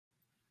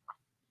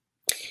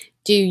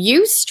Do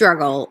you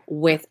struggle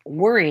with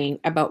worrying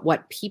about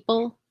what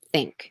people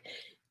think?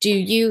 Do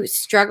you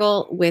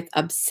struggle with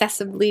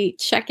obsessively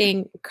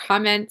checking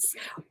comments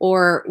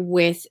or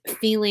with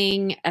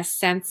feeling a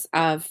sense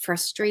of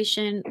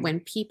frustration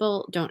when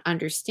people don't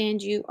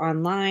understand you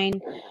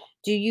online?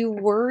 Do you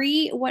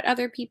worry what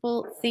other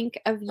people think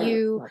of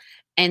you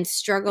and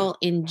struggle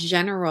in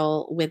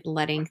general with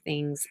letting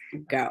things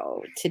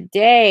go?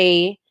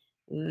 Today,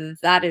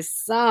 that is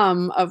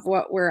some of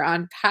what we're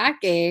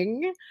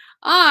unpacking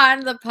on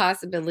the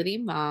Possibility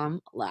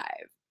Mom Live.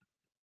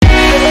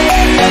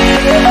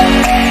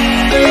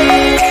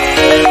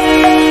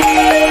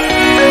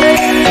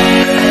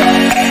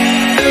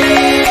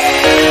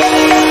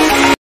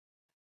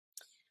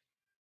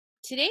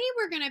 Today,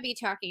 we're going to be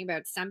talking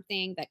about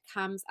something that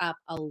comes up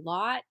a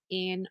lot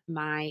in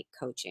my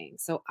coaching.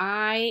 So,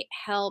 I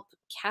help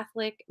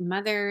Catholic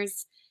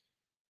mothers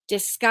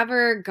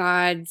discover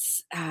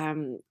God's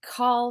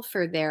call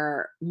for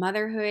their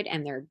motherhood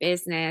and their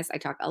business. I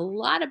talk a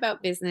lot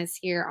about business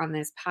here on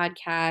this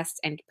podcast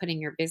and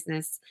putting your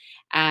business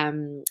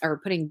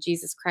or putting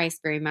Jesus Christ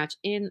very much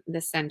in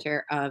the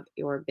center of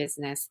your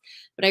business.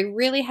 But I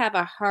really have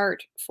a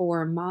heart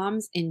for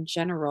moms in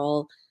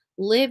general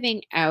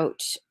living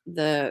out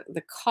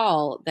the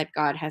call that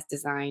God has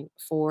designed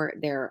for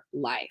their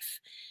life.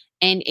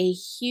 And a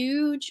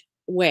huge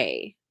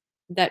way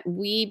that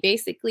we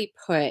basically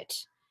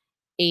put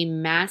a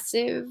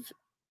massive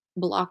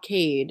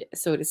blockade,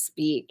 so to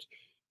speak,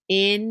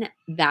 in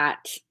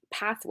that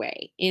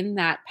pathway, in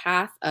that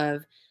path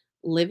of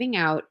living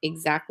out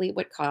exactly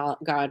what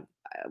God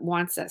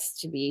wants us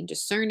to be,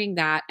 discerning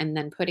that, and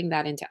then putting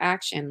that into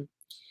action,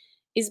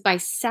 is by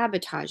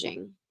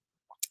sabotaging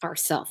our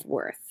self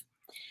worth.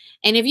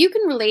 And if you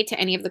can relate to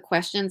any of the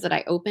questions that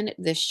I opened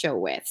this show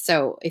with,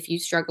 so if you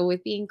struggle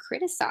with being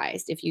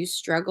criticized, if you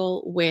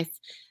struggle with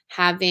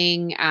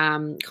having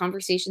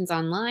conversations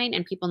online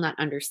and people not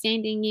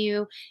understanding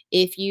you,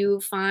 if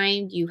you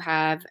find you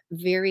have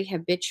very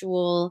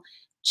habitual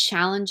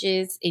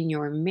challenges in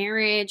your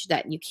marriage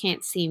that you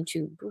can't seem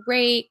to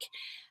break,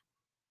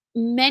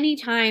 many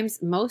times,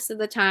 most of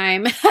the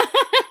time,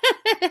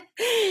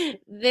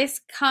 this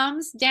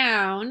comes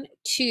down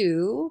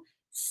to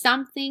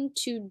something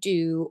to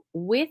do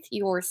with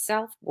your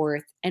self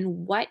worth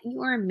and what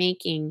you are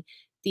making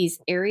these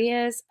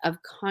areas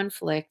of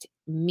conflict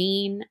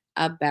mean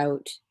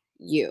about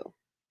you.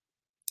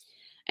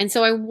 And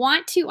so I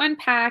want to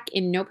unpack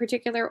in no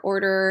particular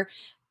order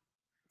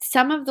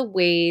some of the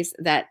ways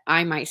that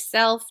I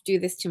myself do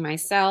this to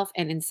myself,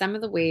 and in some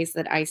of the ways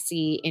that I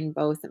see in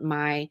both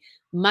my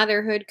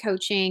motherhood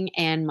coaching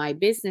and my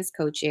business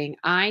coaching,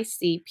 I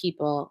see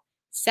people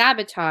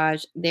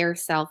sabotage their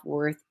self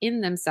worth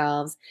in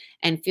themselves.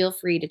 And feel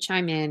free to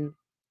chime in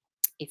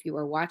if you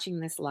are watching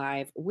this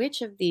live,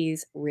 which of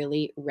these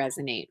really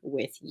resonate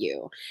with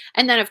you?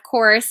 And then, of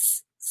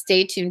course,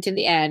 stay tuned to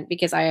the end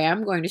because I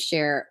am going to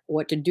share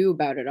what to do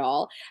about it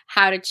all,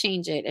 how to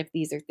change it if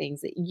these are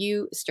things that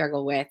you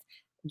struggle with,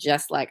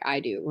 just like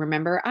I do.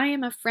 Remember, I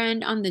am a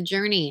friend on the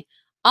journey.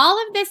 All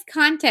of this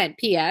content,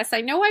 P.S.,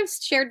 I know I've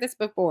shared this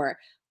before.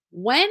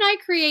 When I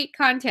create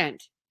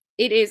content,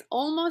 it is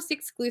almost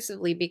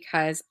exclusively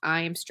because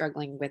I am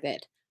struggling with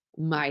it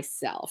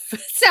myself.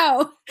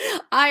 So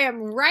I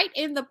am right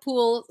in the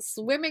pool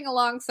swimming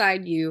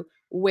alongside you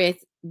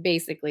with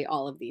basically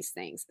all of these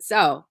things.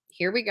 So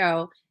here we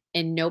go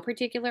in no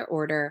particular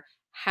order,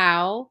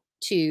 how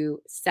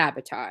to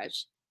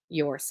sabotage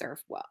your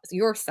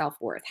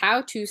self-worth,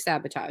 how to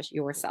sabotage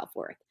your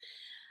self-worth.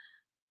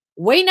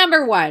 Way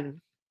number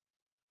one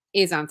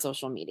is on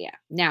social media.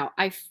 Now,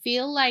 I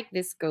feel like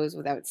this goes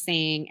without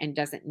saying and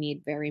doesn't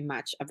need very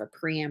much of a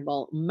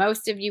preamble.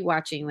 Most of you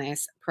watching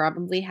this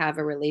probably have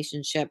a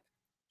relationship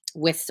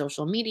with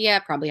social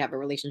media, probably have a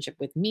relationship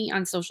with me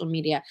on social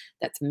media.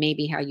 That's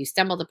maybe how you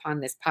stumbled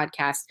upon this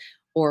podcast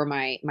or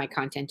my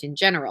content in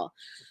general.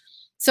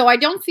 So I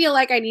don't feel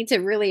like I need to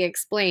really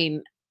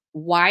explain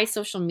why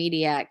social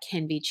media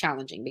can be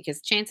challenging, because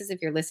chances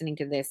if you're listening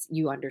to this,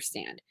 you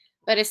understand.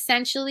 But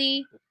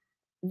essentially,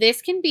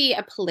 this can be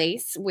a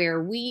place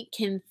where we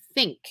can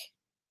think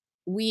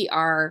we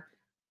are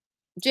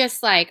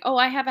just like, oh,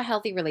 I have a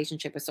healthy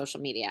relationship with social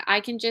media.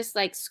 I can just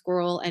like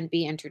scroll and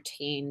be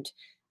entertained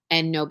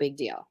and no big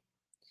deal.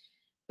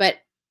 But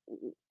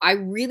I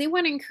really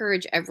want to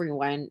encourage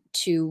everyone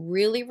to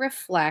really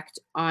reflect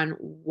on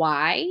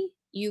why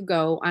you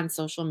go on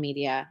social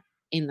media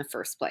in the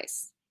first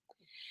place.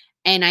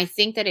 And I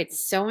think that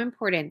it's so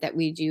important that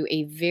we do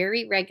a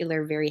very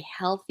regular, very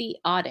healthy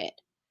audit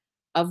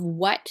of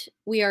what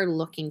we are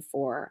looking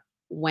for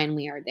when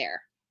we are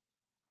there.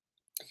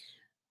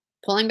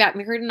 Pulling back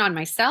the curtain on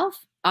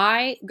myself,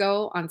 I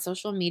go on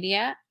social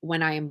media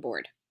when I am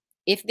bored.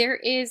 If there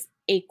is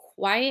a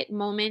quiet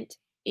moment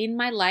in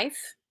my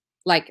life,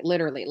 like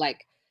literally,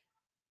 like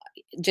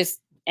just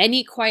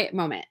any quiet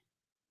moment,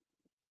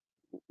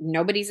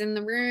 nobody's in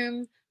the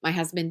room, my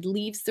husband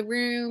leaves the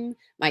room,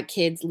 my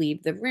kids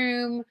leave the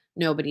room,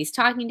 nobody's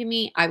talking to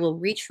me, I will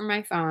reach for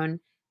my phone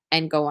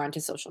and go on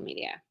to social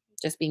media.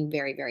 Just being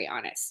very, very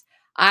honest.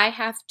 I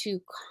have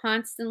to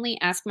constantly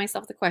ask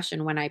myself the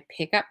question when I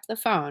pick up the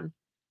phone,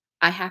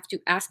 I have to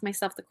ask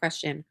myself the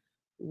question,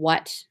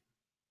 what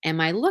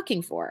am I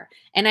looking for?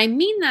 And I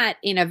mean that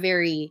in a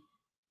very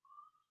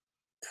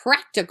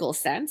practical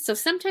sense. So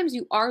sometimes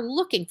you are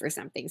looking for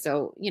something.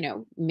 So,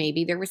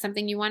 maybe there was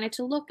something you wanted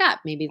to look up.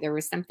 Maybe there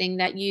was something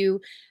that you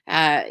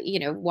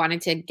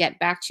wanted to get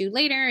back to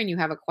later and you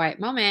have a quiet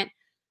moment.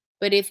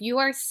 But if you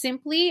are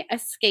simply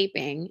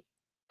escaping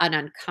an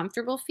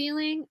uncomfortable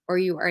feeling or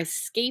you are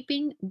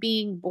escaping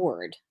being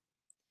bored,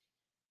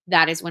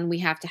 that is when we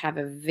have to have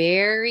a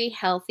very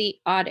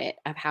healthy audit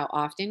of how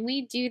often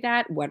we do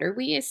that. What are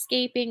we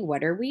escaping?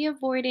 What are we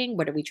avoiding?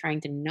 What are we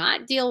trying to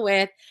not deal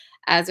with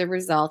as a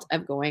result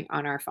of going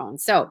on our phone?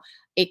 So,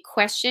 a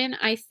question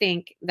I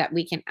think that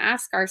we can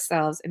ask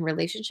ourselves in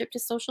relationship to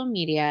social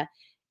media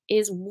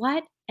is,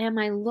 what am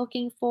I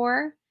looking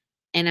for?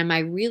 And am I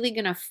really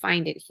going to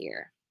find it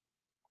here?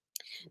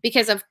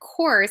 Because of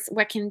course,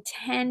 what can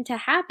tend to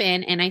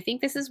happen, and I think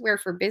this is where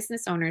for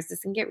business owners, this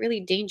can get really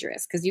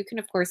dangerous because you can,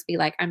 of course, be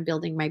like, I'm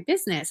building my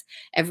business.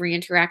 Every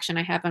interaction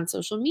I have on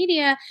social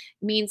media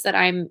means that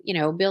I'm,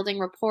 building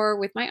rapport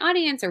with my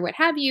audience or what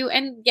have you.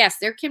 And yes,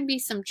 there can be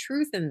some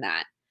truth in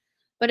that.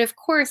 But of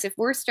course, if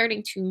we're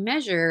starting to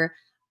measure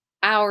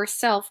our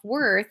self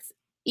worth,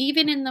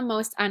 even in the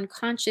most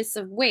unconscious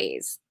of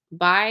ways,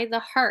 by the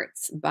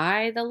hearts,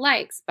 by the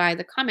likes, by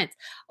the comments.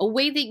 A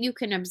way that you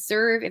can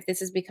observe if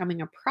this is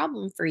becoming a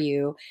problem for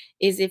you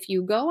is if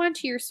you go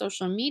onto your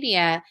social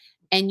media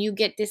and you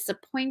get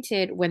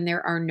disappointed when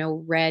there are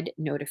no red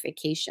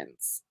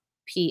notifications.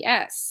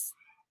 P.S.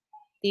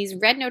 These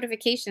red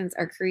notifications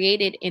are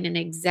created in an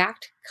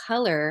exact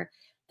color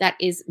that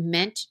is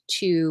meant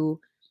to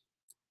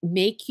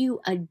make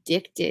you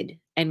addicted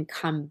and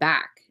come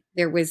back.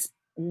 There was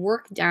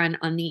work done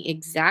on the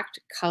exact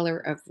color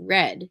of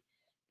red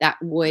that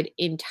would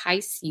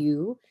entice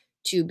you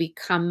to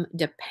become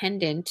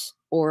dependent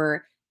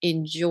or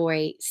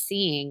enjoy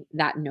seeing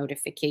that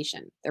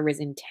notification. There was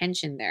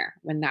intention there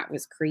when that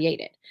was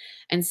created.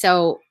 And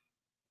so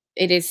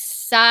it is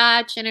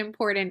such an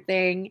important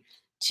thing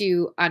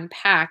to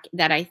unpack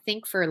that I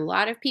think for a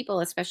lot of people,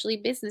 especially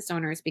business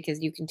owners,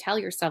 because you can tell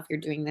yourself you're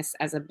doing this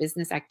as a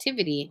business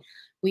activity,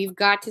 we've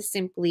got to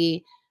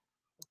simply,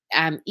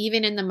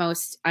 even in the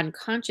most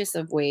unconscious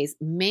of ways,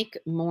 make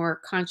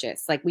more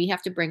conscious. Like we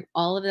have to bring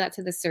all of that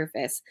to the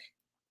surface.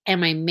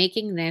 Am I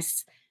making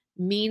this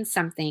mean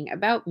something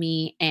about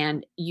me?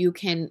 And you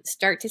can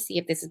start to see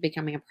if this is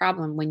becoming a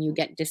problem when you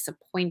get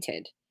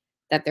disappointed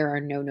that there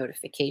are no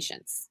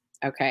notifications.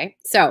 Okay.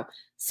 So,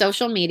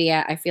 social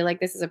media, I feel like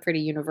this is a pretty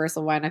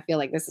universal one. I feel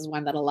like this is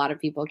one that a lot of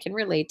people can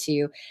relate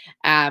to.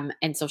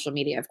 And social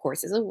media, of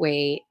course, is a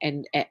way,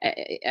 and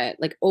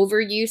like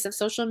overuse of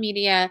social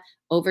media,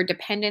 over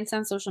dependence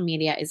on social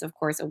media is, of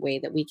course, a way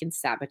that we can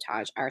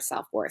sabotage our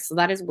self worth. So,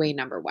 that is way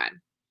number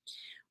one.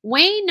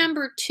 Way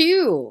number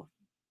two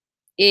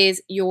is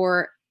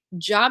your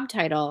job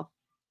title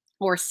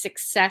or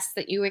success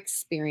that you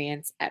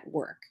experience at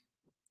work.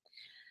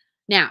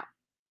 Now,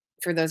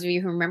 for those of you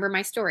who remember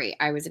my story,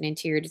 I was an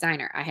interior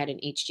designer. I had an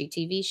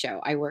HGTV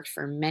show. I worked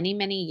for many,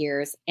 many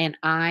years, and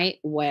I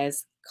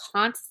was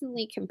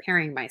constantly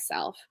comparing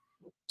myself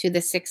to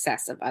the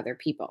success of other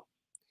people.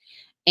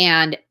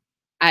 And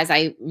as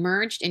I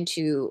merged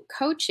into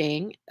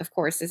coaching, of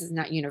course, this is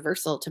not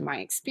universal to my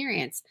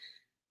experience.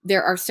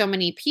 There are so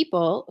many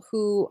people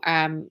who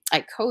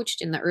I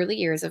coached in the early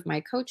years of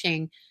my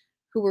coaching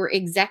who were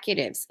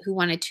executives who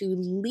wanted to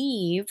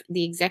leave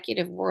the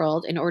executive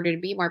world in order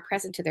to be more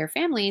present to their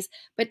families,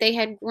 but they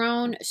had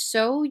grown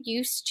so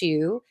used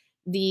to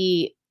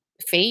the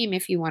fame,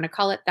 if you want to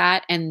call it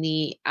that, and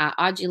the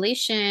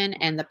adulation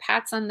and the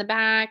pats on the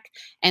back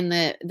and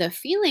the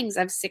feelings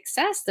of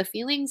success, the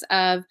feelings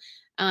of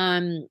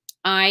um,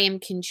 I am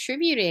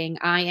contributing,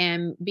 I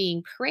am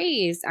being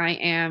praised, I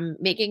am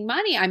making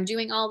money, I'm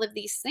doing all of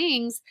these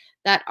things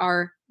that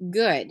are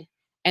good.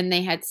 And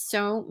they had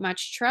so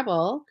much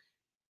trouble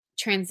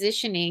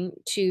transitioning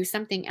to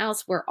something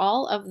else where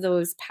all of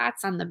those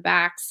pats on the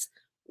backs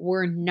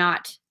were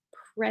not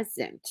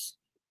present.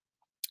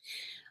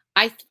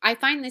 I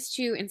find this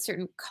too in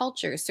certain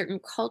cultures. Certain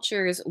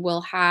cultures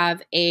will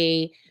have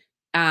a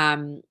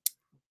um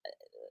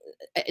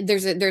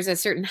there's a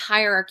certain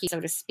hierarchy,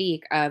 so to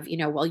speak, of,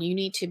 well, you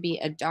need to be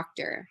a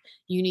doctor,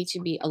 you need to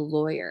be a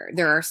lawyer.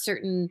 There's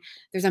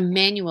a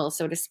manual,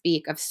 so to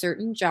speak, of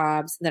certain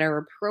jobs that are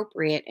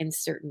appropriate in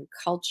certain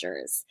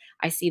cultures.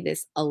 I see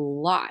this a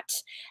lot.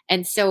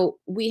 And so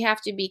we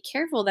have to be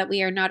careful that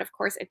we are not, of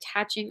course,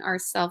 attaching our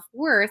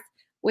self-worth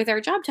with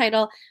our job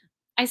title.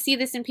 I see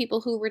this in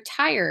people who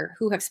retire,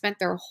 who have spent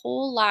their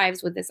whole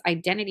lives with this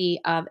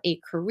identity of a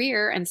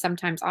career, and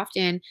sometimes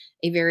often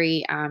a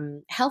very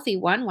healthy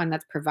one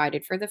that's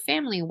provided for the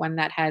family, one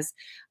that has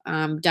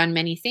done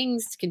many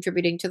things,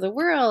 contributing to the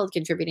world,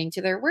 contributing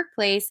to their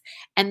workplace.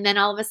 And then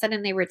all of a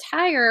sudden they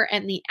retire,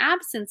 and the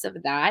absence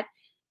of that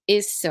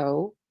is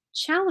so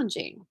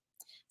challenging.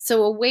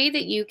 So, a way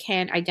that you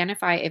can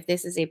identify if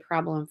this is a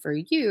problem for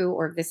you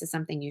or if this is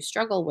something you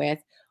struggle with,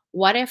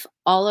 What if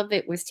all of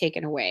it was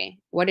taken away?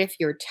 What if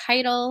your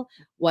title,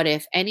 what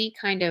if any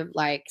kind of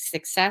like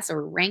success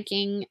or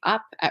ranking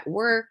up at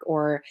work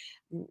or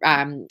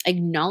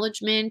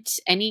acknowledgement,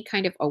 any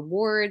kind of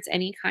awards,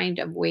 any kind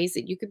of ways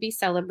that you could be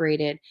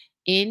celebrated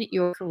in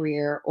your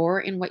career or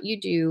in what you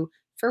do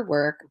for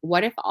work?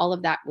 What if all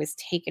of that was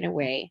taken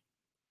away?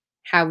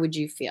 How would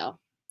you feel?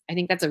 I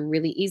think that's a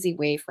really easy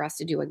way for us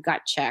to do a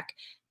gut check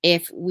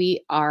if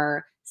we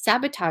are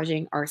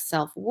sabotaging our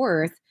self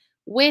worth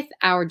with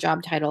our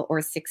job title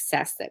or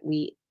success that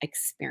we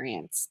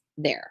experience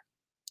there.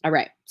 All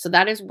right. So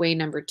that is way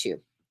number two.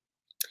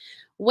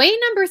 Way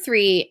number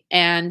three,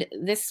 and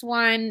this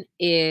one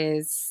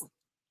is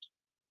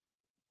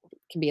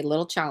can be a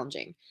little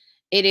challenging.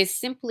 It is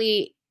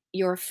simply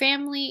your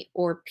family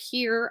or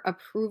peer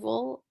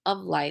approval of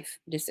life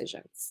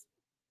decisions.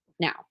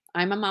 Now,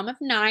 I'm a mom of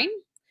nine.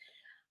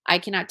 I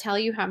cannot tell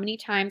you how many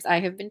times I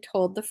have been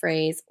told the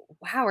phrase,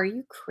 "Wow, are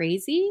you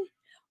crazy?"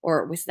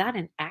 Or "Was that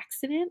an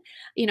accident?"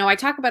 I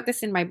talk about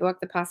this in my book,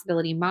 The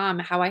Possibility Mom,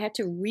 how I had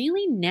to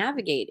really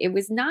navigate. It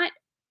was not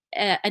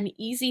an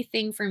easy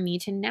thing for me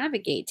to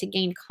navigate, to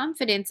gain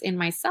confidence in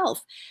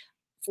myself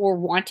for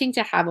wanting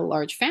to have a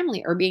large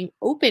family or being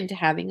open to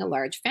having a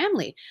large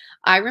family.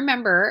 I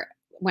remember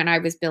when I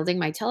was building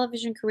my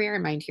television career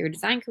and my interior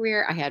design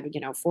career, I had,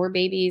 four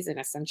babies in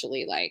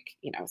essentially like,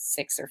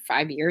 6 or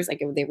 5 years.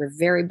 Like they were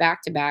very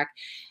back to back.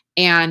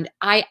 And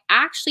I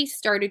actually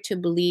started to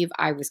believe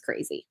I was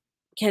crazy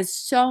because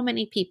so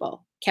many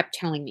people kept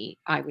telling me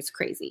I was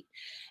crazy.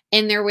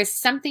 And there was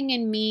something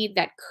in me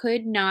that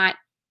could not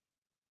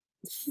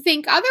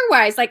think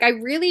otherwise. Like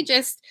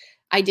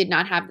I did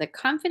not have the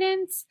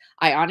confidence.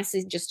 I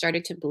honestly just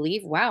started to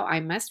believe, wow,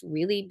 I must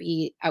really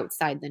be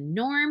outside the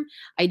norm.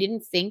 I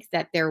didn't think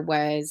that there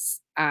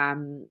was I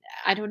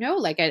don't know,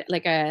 like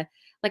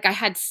I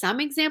had some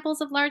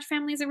examples of large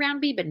families around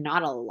me, but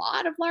not a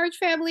lot of large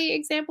family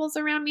examples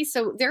around me.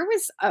 So there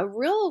was a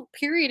real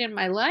period in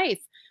my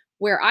life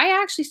where I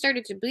actually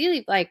started to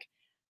believe like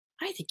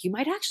I think you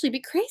might actually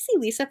be crazy,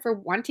 Lisa, for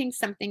wanting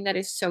something that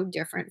is so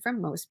different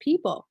from most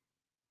people.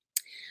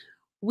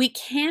 We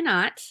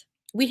cannot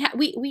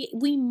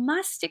we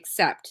must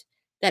accept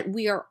that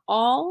we are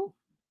all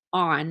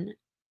on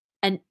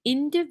an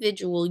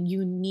individual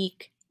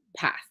unique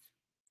path,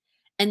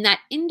 and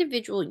that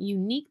individual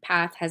unique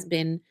path has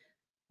been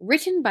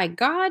written by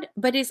God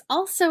but is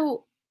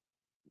also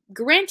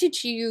granted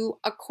to you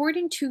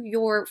according to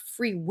your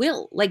free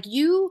will. Like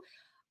you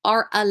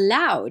are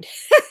allowed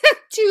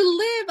to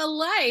live a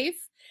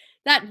life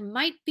that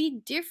might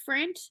be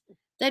different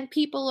than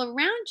people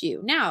around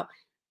you. Now,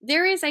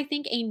 there is, I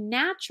think, a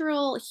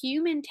natural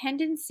human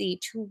tendency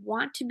to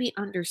want to be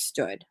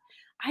understood.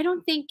 I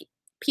don't think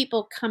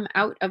people come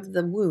out of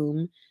the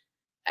womb.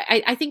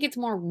 I think it's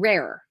more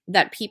rare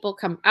that people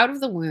come out of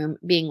the womb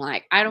being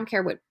like, I don't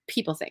care what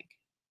people think.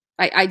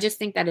 I just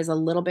think that is a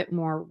little bit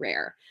more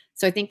rare.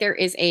 So I think there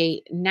is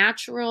a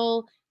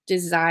natural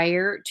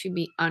desire to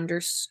be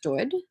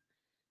understood.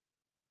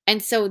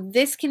 And so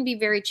this can be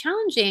very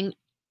challenging.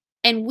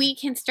 And we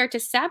can start to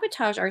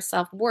sabotage our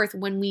self worth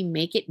when we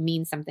make it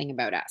mean something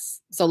about us.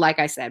 So, like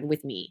I said,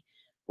 with me,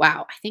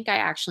 wow, I think I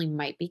actually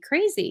might be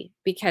crazy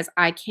because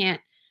I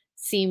can't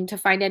seem to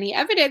find any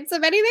evidence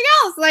of anything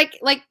else.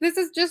 Like this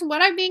is just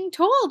what I'm being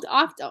told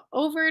often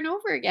over and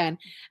over again.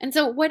 And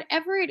so,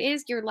 whatever it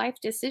is, your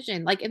life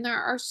decision, like, and there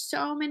are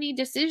so many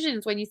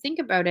decisions when you think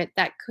about it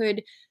that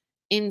could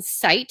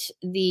incite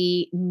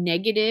the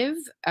negative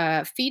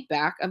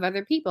feedback of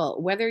other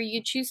people, whether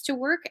you choose to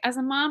work as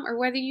a mom or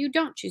whether you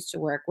don't choose to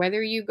work,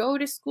 whether you go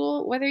to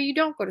school, whether you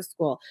don't go to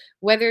school,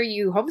 whether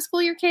you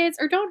homeschool your kids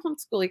or don't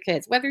homeschool your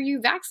kids, whether you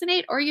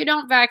vaccinate or you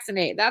don't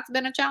vaccinate. That's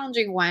been a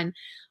challenging one.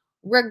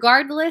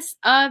 Regardless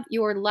of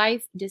your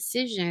life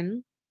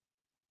decision,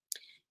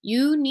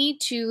 you need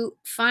to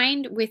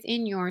find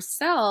within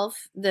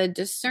yourself the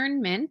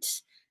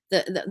discernment,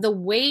 the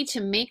way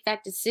to make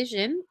that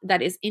decision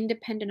that is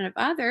independent of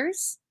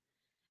others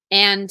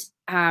and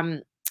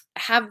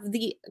have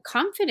the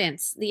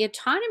confidence, the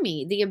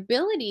autonomy, the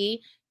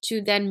ability to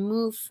then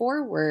move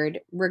forward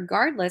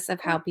regardless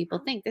of how people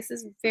think. This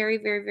is very,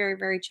 very, very,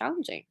 very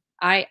challenging.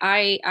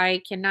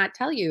 I cannot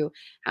tell you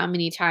how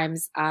many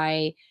times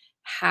I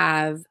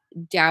have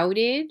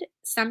doubted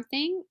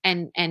something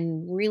and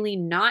really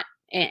not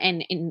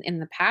and in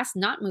the past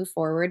not move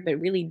forward but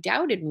really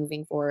doubted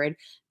moving forward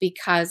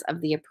because of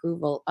the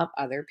approval of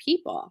other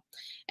people.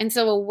 And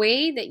so a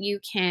way that you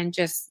can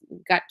just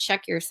gut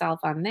check yourself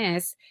on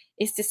this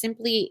is to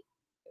simply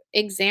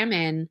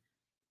examine,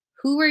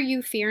 who are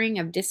you fearing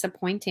of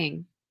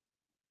disappointing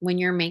when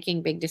you're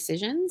making big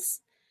decisions,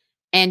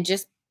 and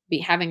just be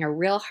having a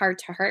real heart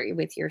to heart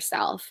with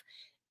yourself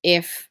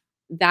if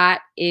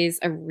that is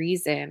a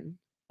reason,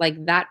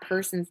 like that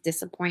person's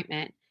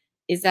disappointment,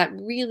 is that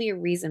really a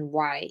reason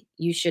why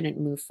you shouldn't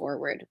move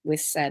forward with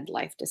said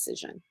life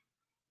decision?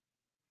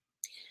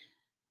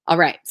 All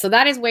right. So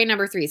that is way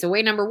number three. So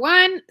way number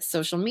one,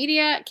 social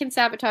media can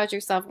sabotage your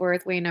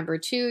self-worth. Way number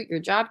two, your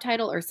job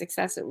title or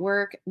success at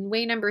work. And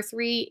way number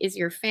three is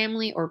your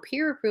family or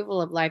peer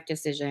approval of life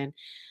decision.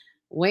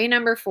 Way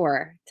number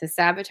 4 to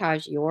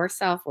sabotage your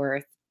self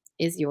worth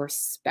is your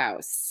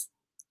spouse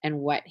and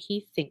what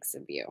he thinks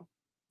of you.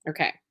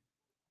 Okay.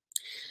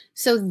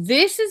 So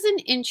this is an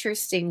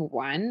interesting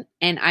one,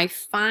 and I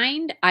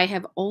find I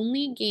have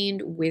only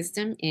gained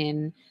wisdom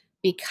in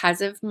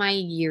because of my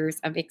years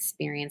of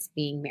experience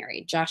being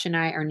married. Josh and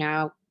I are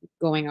now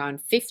going on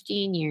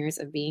 15 years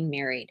of being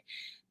married.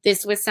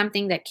 This was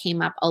something that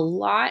came up a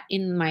lot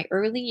in my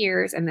early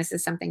years, and this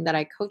is something that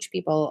I coach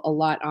people a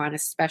lot on,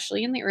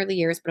 especially in the early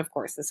years, but of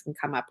course, this can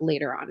come up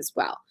later on as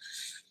well.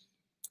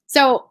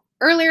 So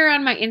earlier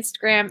on my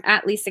Instagram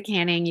at Lisa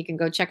Canning, you can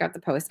go check out the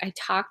post. I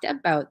talked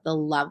about the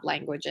love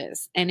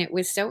languages, and it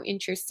was so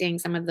interesting.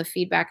 Some of the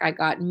feedback I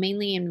got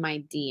mainly in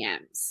my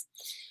DMs.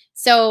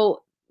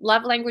 So,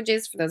 love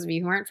languages, for those of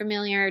you who aren't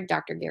familiar,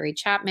 Dr. Gary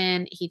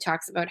Chapman, he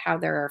talks about how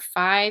there are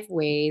 5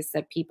 ways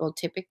that people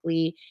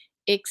typically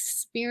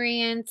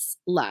experience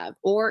love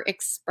or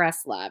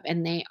express love,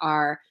 and they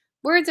are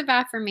words of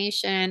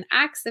affirmation,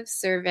 acts of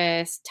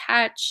service,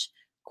 touch,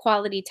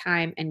 quality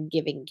time, and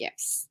giving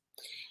gifts.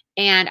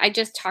 And I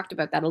just talked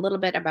about that a little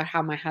bit about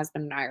how my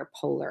husband and I are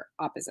polar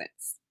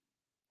opposites.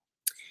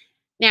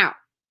 Now,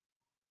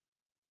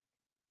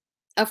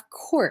 of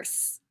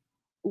course,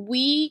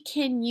 we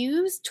can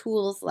use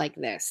tools like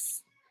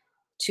this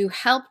to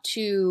help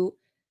to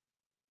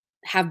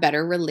have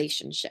better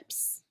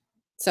relationships.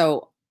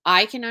 So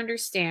I can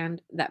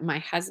understand that my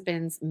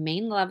husband's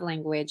main love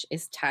language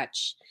is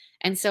touch.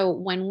 And so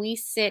when we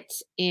sit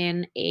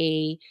in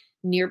a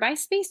nearby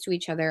space to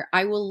each other,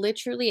 I will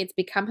literally, it's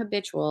become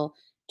habitual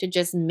to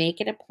just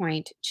make it a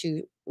point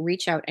to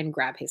reach out and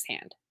grab his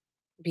hand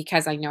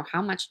because I know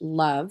how much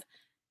love,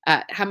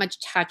 how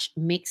much touch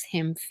makes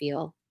him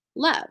feel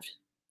loved.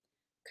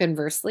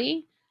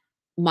 Conversely,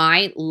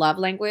 my love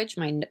language,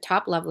 my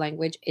top love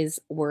language is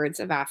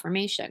words of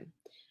affirmation.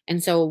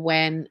 And so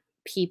when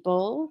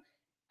people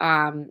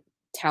um,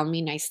 tell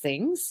me nice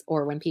things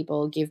or when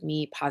people give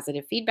me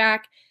positive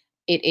feedback,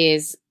 it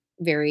is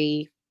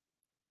very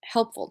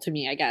helpful to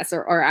me, I guess,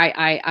 or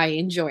I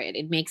enjoy it.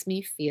 It makes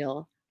me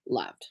feel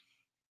loved.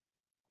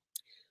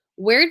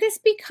 Where this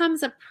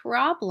becomes a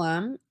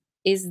problem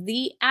is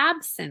the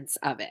absence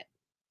of it.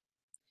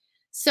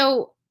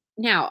 So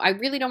now I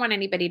really don't want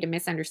anybody to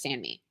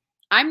misunderstand me.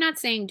 I'm not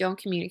saying don't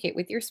communicate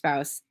with your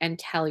spouse and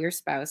tell your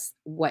spouse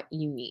what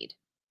you need.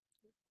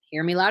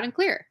 Hear me loud and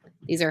clear.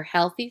 These are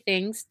healthy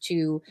things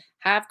to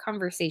have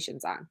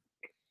conversations on.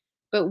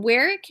 But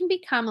where it can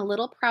become a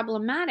little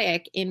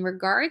problematic in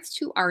regards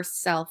to our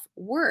self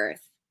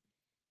worth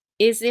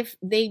is if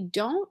they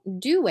don't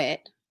do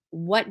it,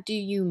 what do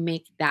you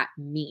make that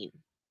mean?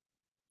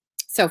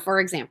 So, for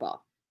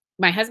example,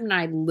 my husband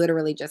and I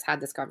literally just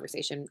had this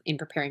conversation in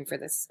preparing for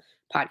this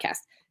podcast.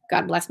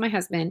 God bless my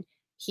husband.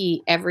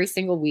 He every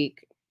single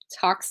week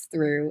talks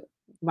through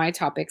my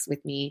topics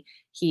with me.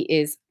 He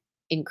is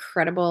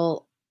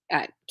incredible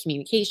at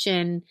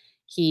communication.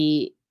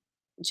 He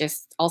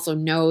just also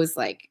knows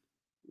like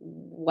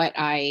what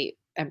I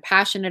am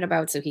passionate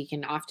about. So he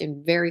can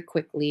often very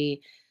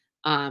quickly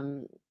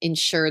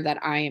ensure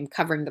that I am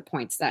covering the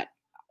points that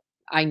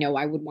I know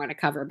I would want to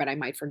cover, but I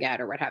might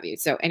forget or what have you.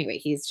 So anyway,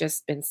 he's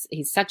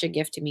such a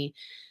gift to me.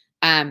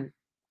 Um,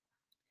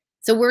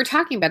 so we're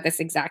talking about this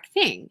exact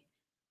thing.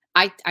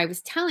 I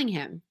was telling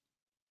him,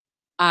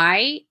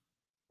 I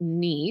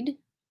need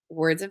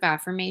words of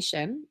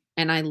affirmation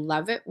and I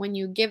love it when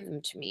you give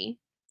them to me.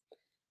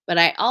 But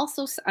I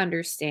also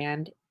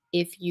understand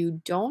if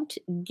you don't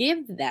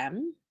give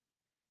them,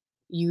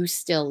 you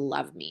still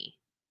love me.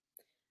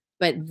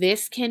 But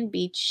this can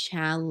be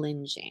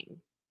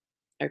challenging.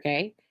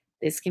 Okay.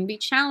 This can be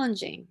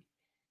challenging.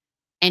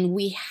 And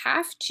we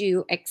have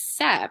to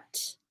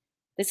accept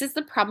this is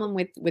the problem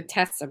with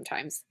tests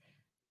sometimes.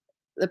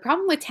 The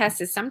problem with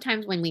tests is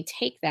sometimes when we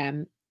take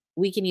them,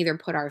 we can either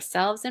put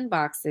ourselves in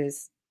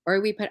boxes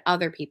or we put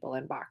other people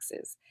in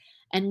boxes.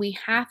 And we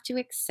have to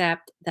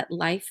accept that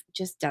life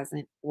just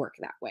doesn't work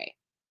that way.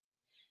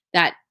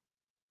 That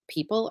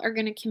people are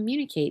going to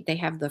communicate. They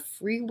have the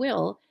free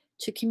will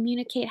to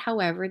communicate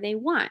however they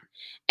want.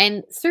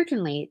 And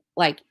certainly,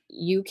 like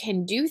you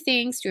can do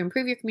things to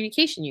improve your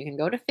communication. You can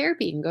go to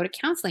therapy, you can go to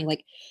counseling.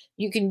 Like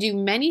you can do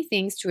many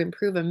things to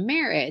improve a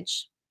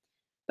marriage.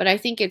 But I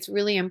think it's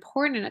really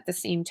important at the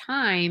same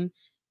time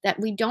that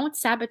we don't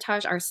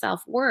sabotage our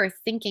self worth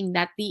thinking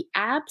that the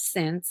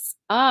absence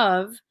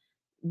of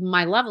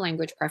my love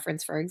language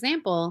preference, for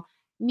example,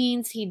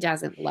 means he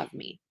doesn't love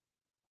me.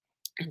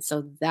 And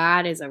so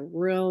that is a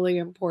really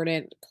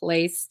important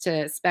place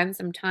to spend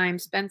some time,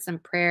 spend some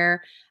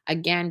prayer.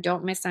 Again,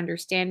 don't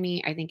misunderstand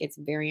me. I think it's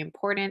very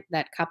important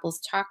that couples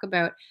talk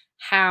about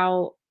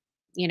how,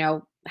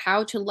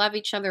 how to love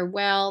each other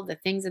well, the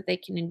things that they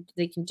can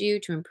do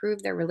to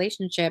improve their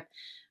relationship.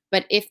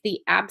 But if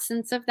the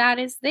absence of that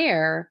is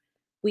there,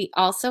 we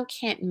also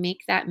can't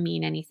make that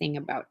mean anything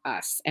about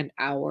us and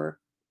our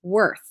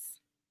worth.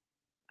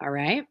 All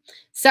right?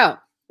 So,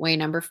 way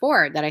number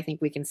 4 that I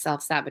think we can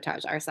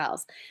self-sabotage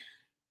ourselves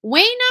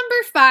Way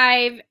number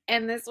 5,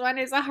 and this one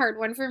is a hard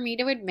one for me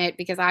to admit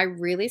because I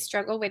really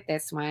struggle with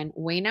this one.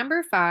 Way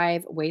number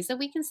 5, ways that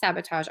we can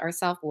sabotage our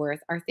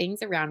self-worth are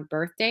things around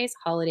birthdays,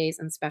 holidays,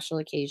 and special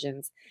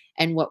occasions,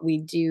 and what we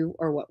do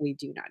or what we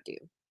do not do.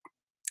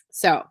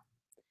 So,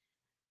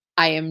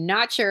 I am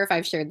not sure if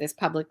I've shared this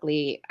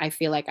publicly. I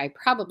feel like I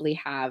probably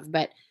have,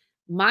 but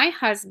my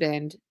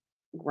husband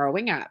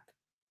growing up,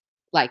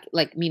 like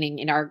meaning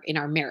in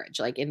our marriage,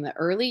 like in the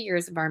early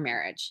years of our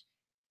marriage,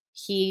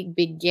 he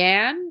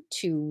began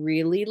to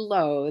really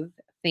loathe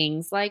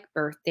things like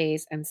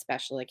birthdays and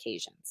special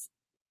occasions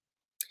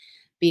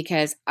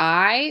because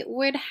I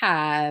would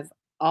have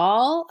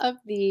all of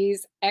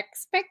these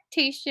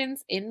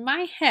expectations in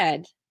my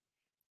head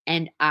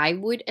and I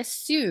would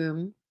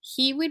assume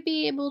he would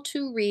be able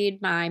to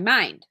read my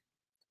mind.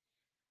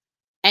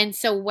 And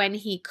so when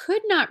he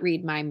could not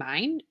read my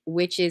mind,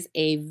 which is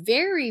a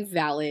very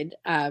valid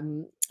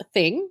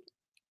thing,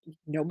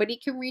 nobody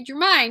can read your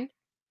mind,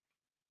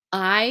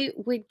 I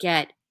would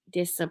get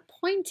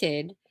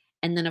disappointed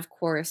and then, of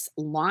course,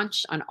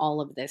 launch on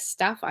all of this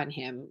stuff on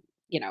him,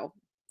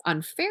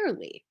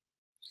 unfairly.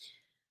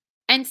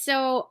 And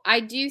so I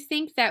do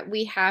think that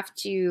we have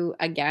to,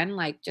 again,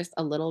 like just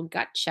a little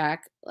gut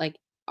check. Like,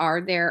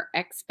 are there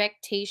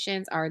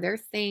expectations? Are there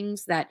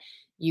things that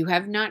you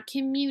have not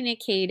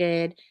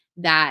communicated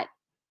that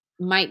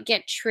might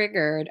get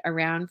triggered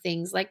around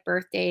things like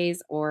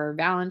birthdays or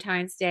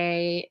Valentine's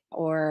Day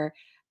or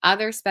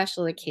other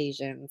special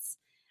occasions?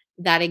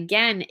 That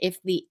again, if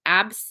the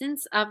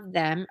absence of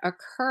them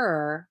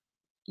occur,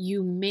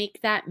 you make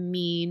that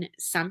mean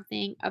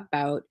something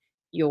about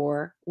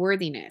your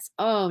worthiness.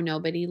 Oh,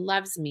 nobody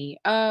loves me.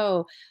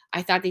 Oh,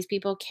 I thought these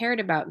people cared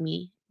about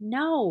me.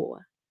 No.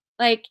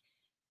 Like,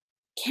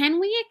 can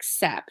we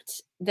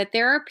accept that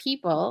there are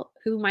people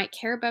who might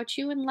care about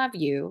you and love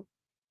you?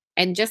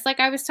 And just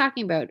like I was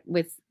talking about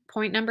with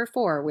point number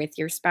 4 with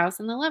your spouse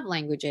and the love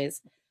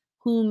languages,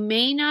 who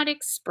may not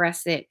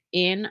express it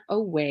in a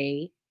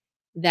way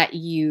that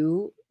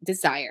you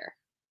desire.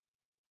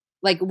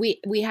 Like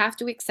we have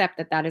to accept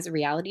that that is a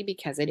reality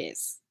because it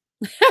is.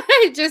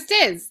 It just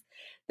is.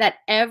 That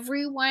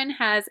everyone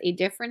has a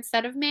different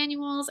set of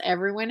manuals,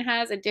 everyone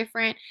has a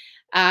different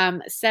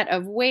set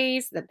of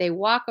ways that they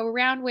walk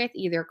around with,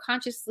 either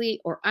consciously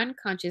or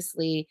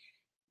unconsciously,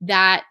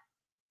 that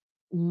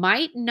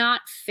might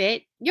not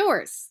fit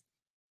yours.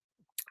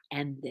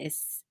 And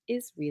this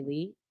is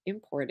really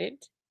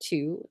important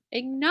to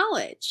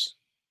acknowledge.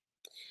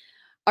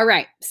 All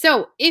right.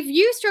 So, if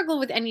you struggle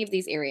with any of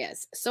these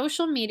areas,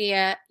 social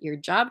media, your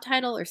job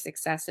title or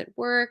success at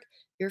work,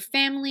 your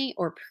family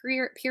or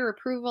peer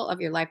approval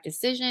of your life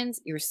decisions,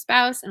 your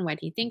spouse and what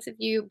he thinks of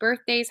you,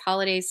 birthdays,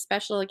 holidays,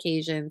 special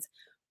occasions,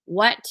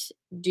 what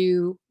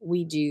do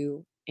we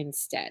do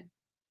instead?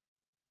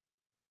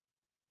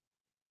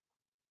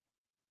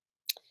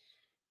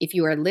 If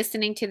you are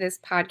listening to this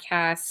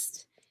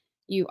podcast,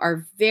 you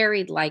are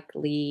very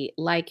likely,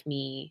 like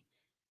me,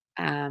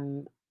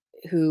 um,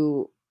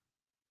 who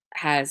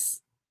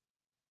has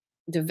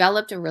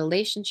developed a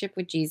relationship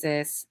with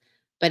Jesus.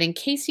 But in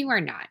case you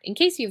are not, in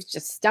case you've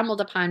just stumbled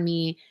upon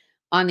me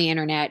on the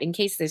internet, in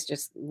case this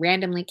just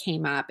randomly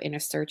came up in a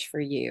search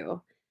for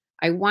you,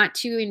 I want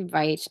to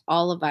invite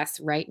all of us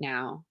right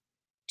now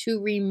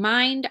to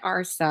remind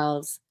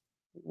ourselves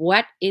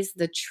what is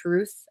the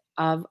truth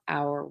of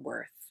our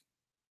worth.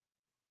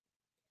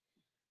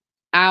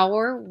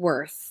 Our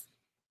worth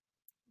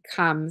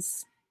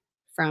comes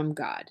from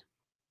God.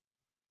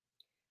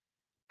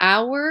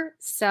 Our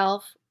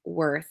self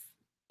worth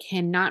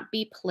cannot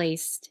be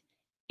placed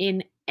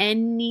in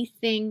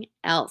anything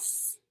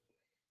else,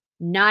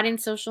 not in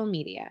social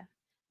media,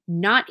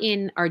 not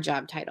in our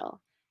job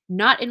title,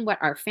 not in what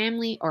our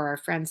family or our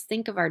friends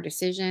think of our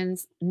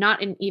decisions,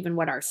 not in even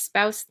what our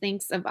spouse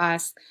thinks of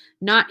us,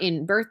 not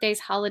in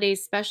birthdays,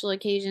 holidays, special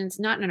occasions,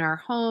 not in our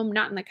home,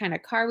 not in the kind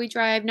of car we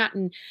drive, not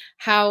in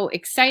how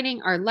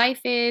exciting our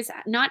life is,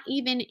 not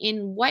even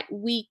in what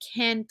we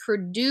can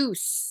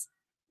produce.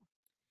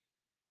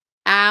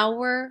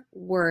 Our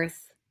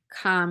worth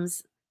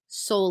comes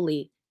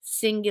solely,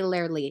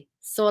 singularly,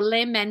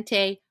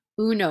 solemente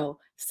uno,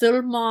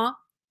 seulement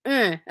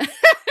un.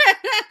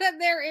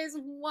 There is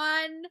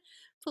one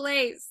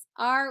place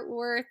our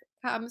worth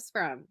comes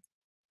from,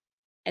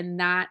 and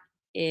that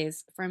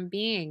is from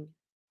being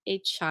a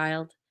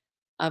child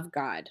of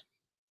God.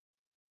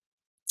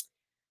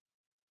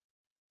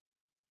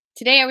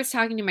 Today I was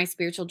talking to my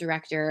spiritual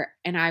director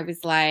and I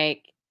was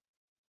like,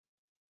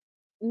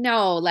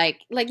 no,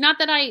 like not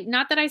that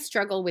I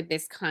struggle with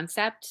this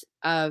concept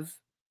of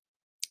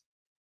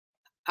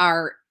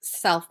our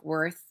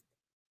self-worth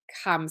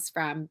comes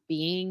from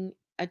being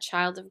a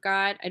child of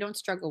God. I don't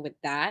struggle with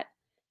that,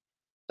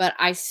 but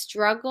I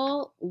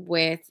struggle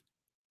with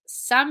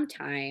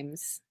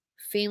sometimes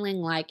feeling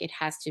like it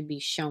has to be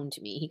shown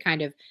to me.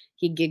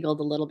 He giggled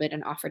a little bit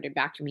and offered it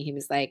back to me. He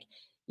was like,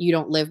 "You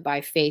don't live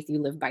by faith, you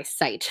live by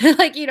sight."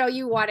 Like,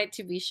 you want it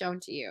to be shown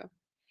to you.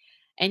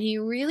 And he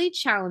really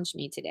challenged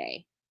me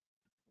today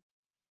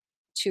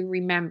to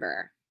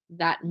remember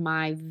that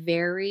my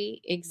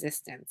very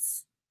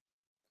existence,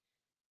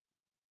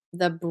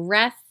 the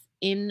breath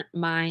in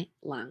my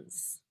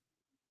lungs,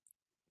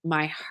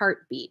 my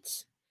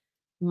heartbeat,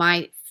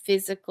 my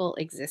physical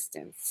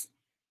existence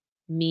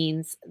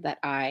means that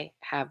I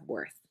have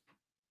worth.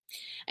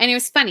 And it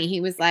was funny.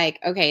 He was like,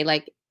 okay,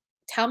 like,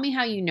 tell me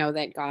how you know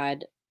that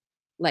God,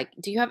 like,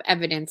 do you have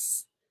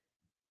evidence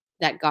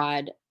that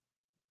God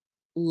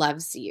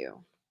loves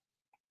you?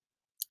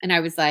 And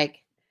I was like,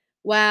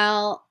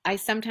 well, I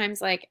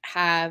sometimes like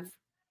have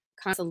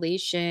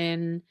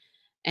consolation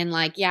and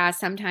like, yeah,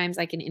 sometimes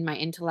I can in my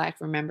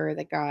intellect remember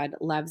that God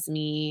loves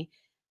me.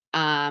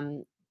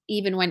 Um,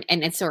 even when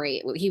and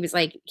sorry, he was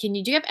like, can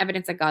you do you have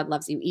evidence that God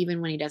loves you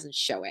even when he doesn't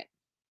show it?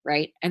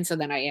 Right. And so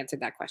then I answered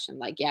that question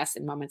like, yes,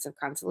 in moments of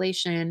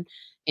consolation,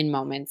 in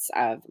moments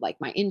of like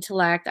my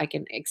intellect, I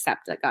can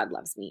accept that God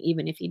loves me,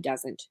 even if he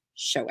doesn't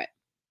show it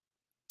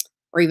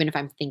or even if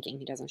I'm thinking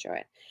he doesn't show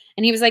it.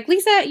 And he was like,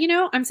 Lisa,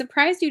 I'm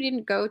surprised you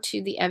didn't go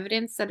to the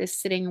evidence that is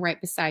sitting right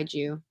beside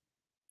you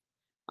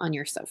on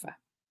your sofa.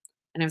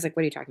 And I was like,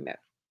 what are you talking about?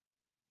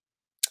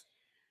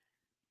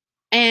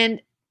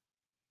 And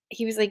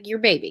he was like, your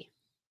baby.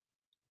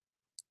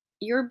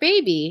 Your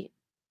baby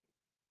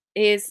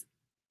is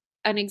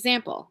an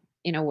example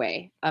in a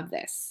way of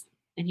this.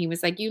 And he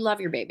was like, you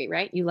love your baby,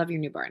 right? You love your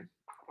newborn.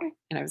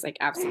 And I was like,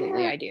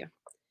 absolutely, I do.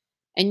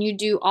 And you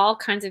do all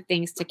kinds of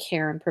things to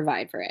care and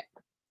provide for it.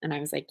 And I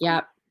was like,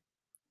 yep,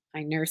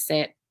 I nurse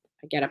it.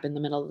 I get up in the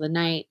middle of the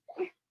night.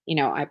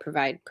 I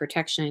provide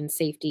protection,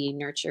 safety,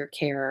 nurture,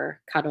 care,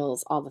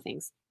 cuddles, all the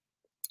things.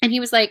 And he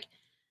was like,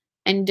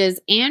 and does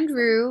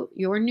Andrew,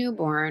 your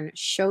newborn,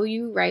 show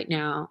you right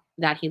now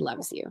that he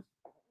loves you?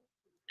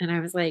 And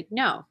I was like,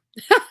 no,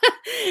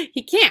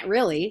 he can't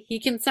really. He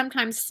can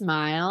sometimes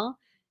smile.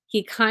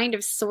 He kind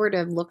of sort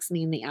of looks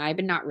me in the eye,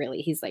 but not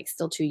really. He's like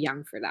still too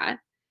young for that.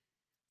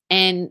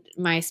 And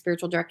my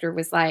spiritual director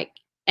was like,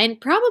 and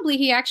probably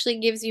he actually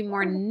gives you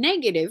more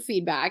negative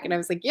feedback. And I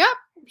was like, yep,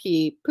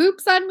 he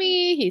poops on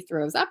me. He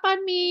throws up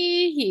on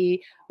me.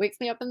 He wakes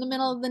me up in the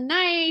middle of the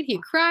night. He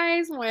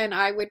cries when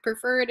I would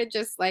prefer to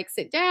just like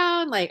sit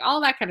down, like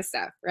all that kind of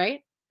stuff.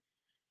 Right.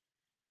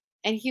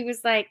 And he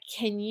was like,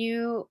 can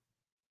you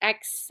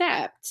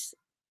accept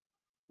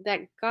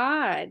that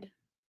God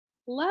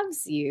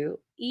loves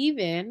you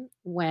even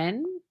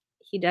when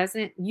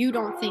you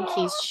don't think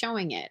he's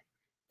showing it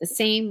the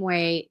same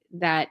way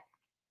that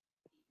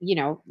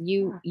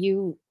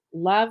you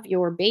love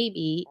your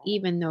baby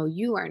even though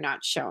you are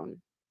not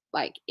shown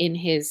like in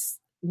his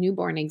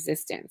newborn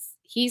existence.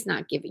 He's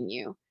not giving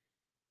you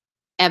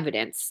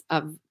evidence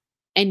of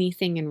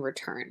anything in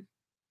return.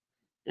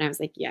 And I was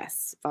like,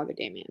 yes, Father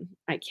Damien,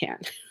 I can.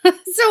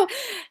 So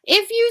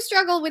if you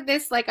struggle with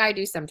this like I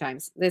do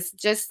sometimes, this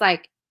just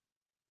like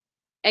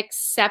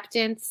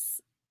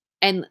acceptance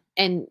and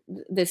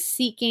the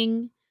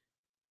seeking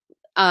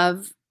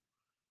of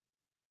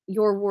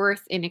your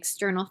worth in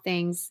external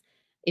things,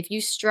 if you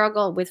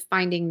struggle with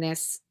finding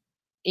this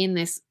in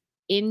this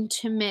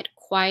intimate,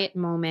 quiet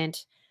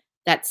moment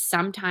that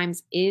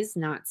sometimes is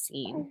not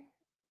seen,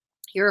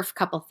 here are a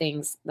couple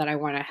things that I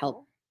want to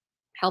help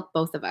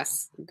both of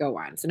us go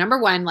on. So number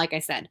one, like I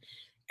said,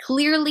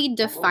 clearly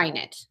define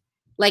it.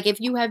 Like if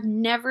you have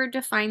never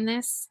defined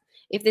this,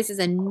 if this is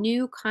a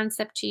new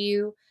concept to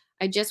you,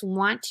 I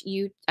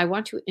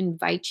want to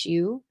invite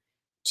you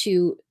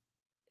to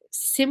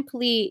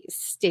simply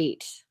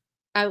state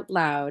out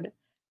loud,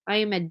 I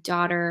am a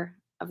daughter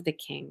of the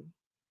King.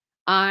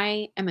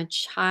 I am a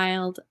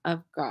child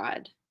of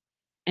God.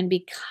 And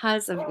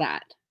because of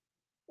that,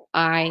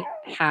 I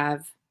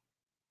have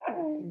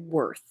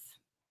worth.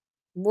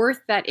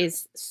 Worth that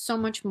is so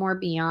much more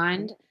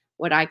beyond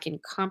what I can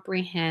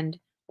comprehend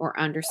or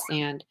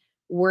understand.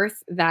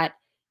 Worth that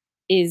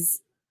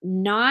is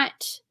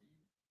not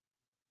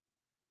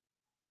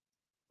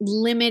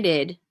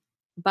limited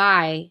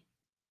by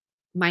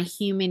my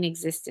human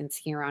existence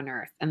here on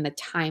earth and the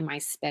time I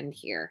spend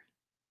here,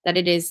 that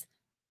it is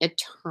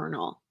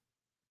eternal.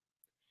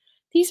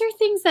 These are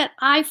things that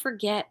I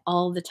forget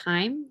all the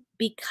time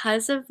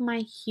because of my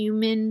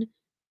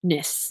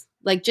humanness.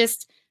 Like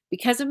just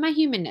because of my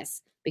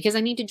humanness, because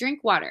I need to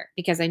drink water,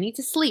 because I need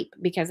to sleep,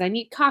 because I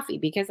need coffee,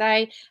 because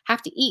I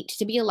have to eat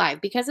to be alive,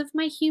 because of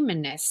my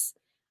humanness,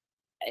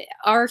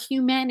 our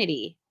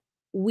humanity,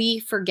 we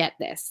forget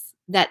this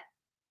that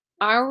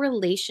our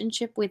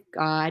relationship with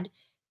God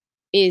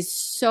is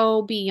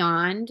so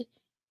beyond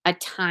a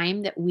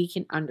time that we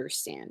can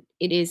understand.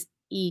 It is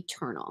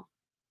eternal.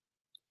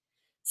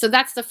 So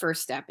that's the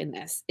first step in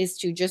this is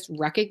to just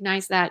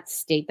recognize that,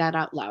 state that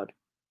out loud.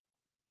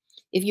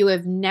 If you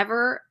have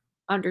never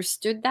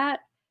understood that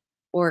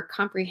or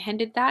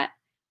comprehended that,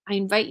 I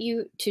invite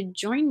you to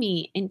join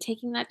me in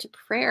taking that to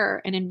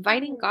prayer and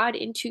inviting God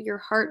into your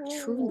heart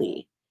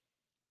truly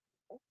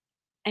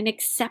and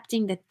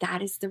accepting that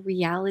that is the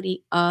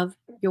reality of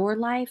your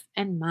life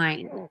and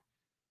mine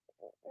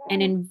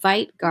and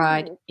invite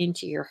God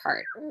into your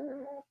heart.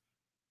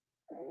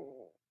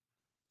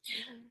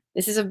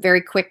 This is a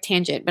very quick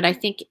tangent, but I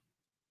think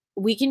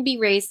we can be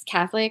raised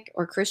Catholic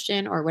or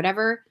Christian or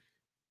whatever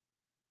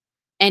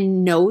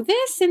and know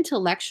this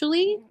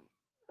intellectually,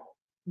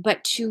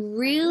 but to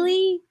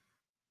really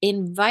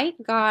invite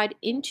God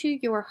into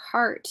your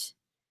heart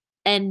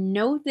and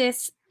know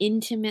this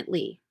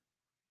intimately,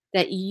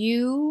 that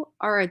you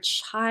are a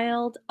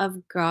child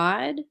of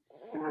God,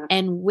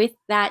 and with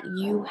that,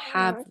 you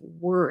have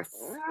worth.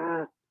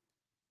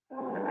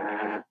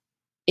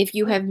 If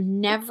you have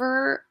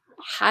never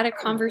had a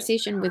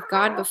conversation with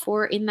God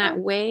before in that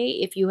way,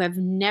 if you have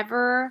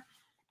never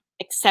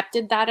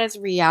accepted that as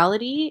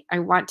reality, I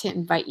want to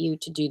invite you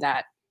to do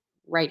that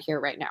right here,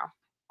 right now.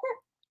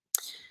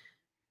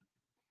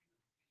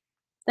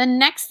 The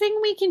next thing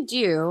we can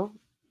do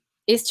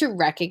is to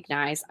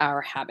recognize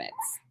our habits.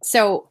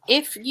 So,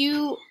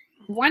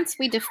 once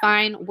we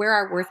define where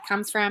our worth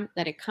comes from,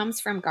 that it comes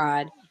from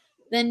God,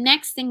 the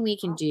next thing we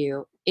can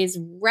do is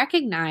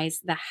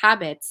recognize the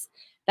habits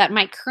that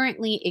might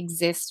currently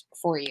exist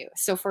for you.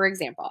 So, for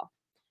example,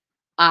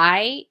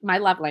 my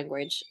love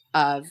language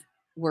of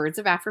words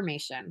of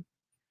affirmation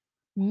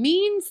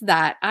means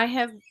that I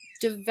have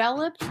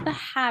developed the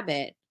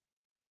habit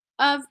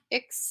of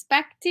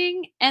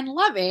expecting and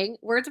loving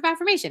words of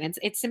affirmation.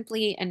 It's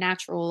simply a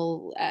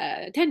natural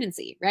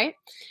tendency, right?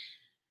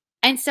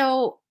 And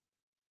so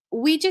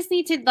we just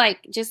need to, like,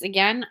 just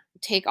again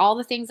take all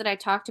the things that I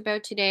talked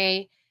about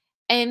today.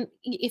 And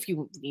if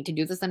you need to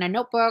do this in a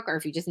notebook, or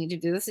if you just need to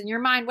do this in your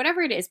mind,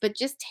 whatever it is, but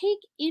just take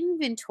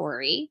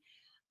inventory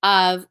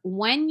of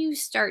when you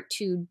start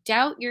to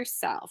doubt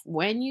yourself,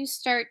 when you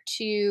start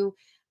to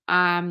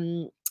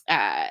um,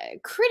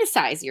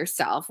 criticize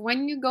yourself,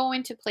 when you go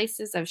into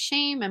places of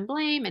shame and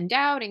blame and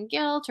doubt and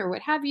guilt or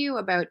what have you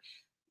about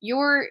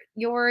your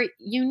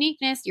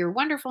uniqueness, your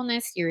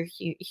wonderfulness, your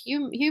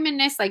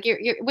humanness, like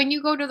when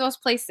you go to those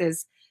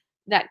places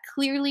that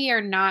clearly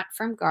are not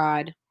from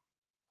God,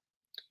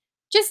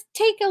 just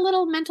take a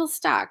little mental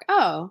stock.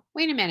 Oh,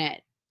 wait a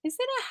minute. Is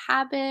it a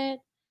habit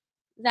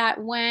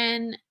that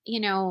when,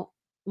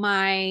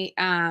 my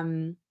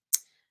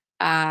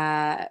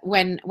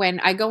when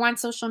I go on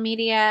social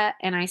media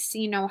and I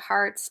see no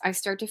hearts, I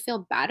start to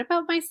feel bad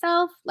about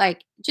myself?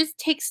 Like, just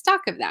take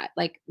stock of that.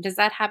 Like, does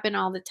that happen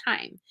all the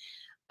time?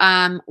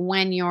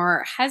 When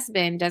your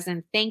husband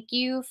doesn't thank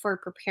you for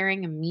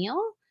preparing a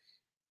meal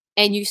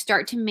and you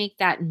start to make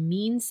that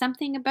mean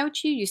something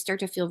about you, you start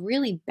to feel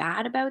really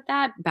bad about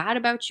that, bad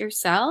about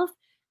yourself.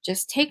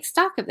 Just take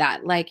stock of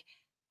that. Like,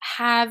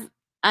 have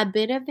a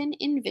bit of an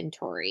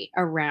inventory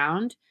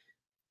around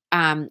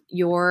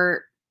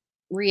your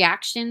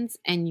reactions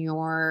and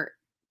your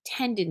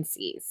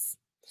tendencies.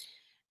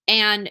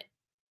 And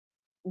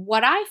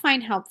what I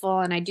find helpful,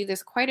 and I do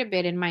this quite a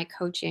bit in my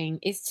coaching,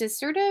 is to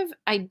sort of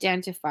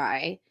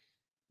identify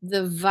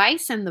the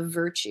vice and the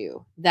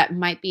virtue that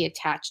might be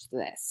attached to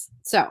this.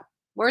 So,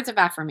 words of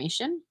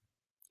affirmation,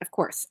 of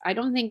course, I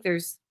don't think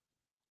there's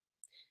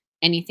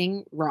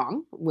anything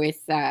wrong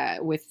with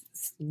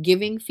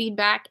giving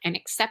feedback and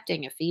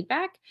accepting a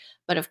feedback,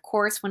 but of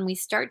course, when we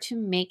start to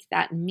make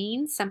that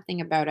mean something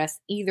about us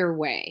either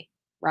way,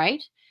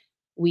 right?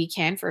 We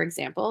can, for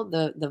example,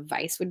 the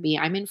vice would be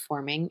I'm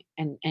informing,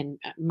 and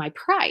my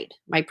pride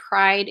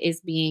is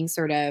being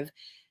sort of,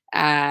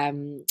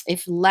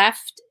 if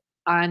left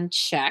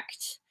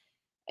unchecked,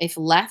 if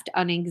left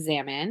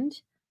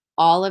unexamined,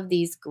 all of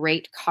these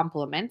great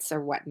compliments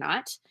or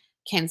whatnot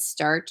can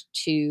start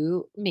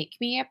to make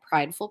me a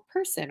prideful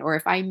person. Or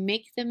if I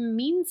make them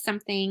mean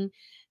something,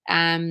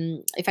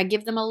 if I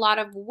give them a lot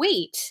of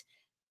weight,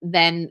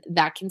 then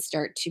that can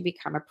start to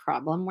become a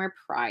problem where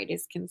pride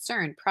is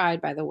concerned. Pride,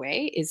 by the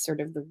way, is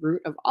sort of the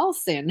root of all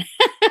sin,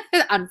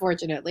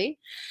 unfortunately.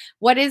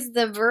 What is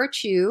the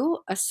virtue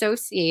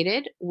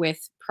associated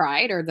with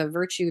pride, or the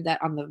virtue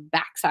that on the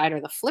backside or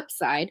the flip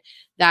side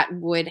that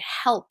would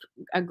help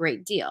a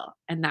great deal?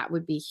 And that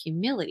would be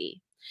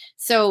humility.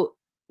 So,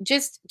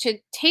 just to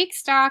take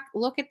stock,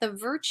 look at the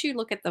virtue,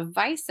 look at the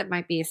vice that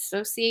might be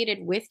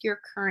associated with your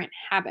current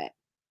habit.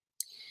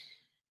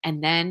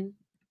 And then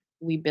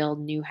we build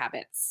new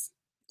habits.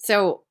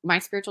 So, my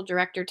spiritual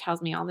director tells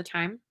me all the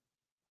time,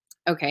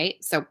 okay,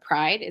 so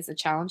pride is a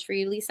challenge for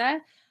you, Lisa.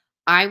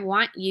 I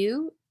want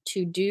you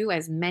to do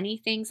as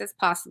many things as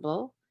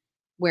possible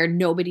where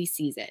nobody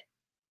sees it.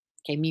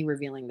 Okay, me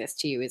revealing this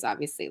to you is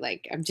obviously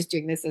like I'm just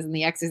doing this as in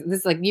the exercise. This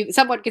is like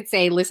someone could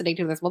say listening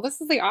to this, well,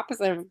 this is the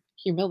opposite of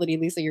humility,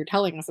 Lisa. You're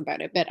telling us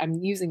about it, but I'm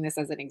using this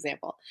as an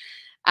example.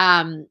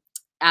 Um,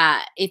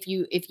 if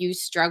you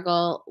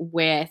struggle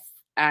with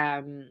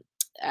um,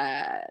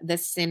 the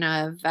sin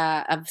of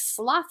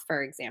sloth,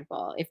 for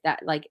example, if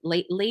that like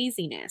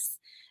laziness,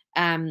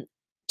 um,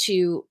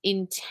 to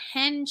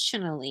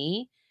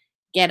intentionally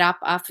get up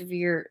off of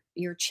your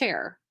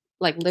chair,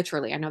 like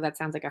literally. I know that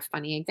sounds like a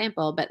funny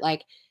example, but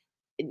like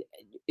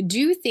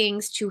do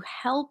things to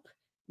help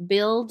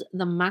build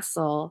the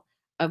muscle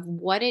of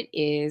what it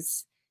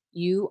is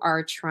you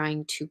are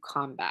trying to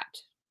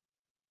combat.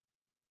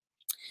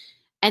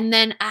 And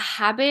then a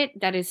habit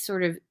that is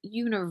sort of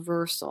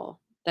universal,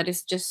 that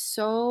is just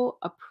so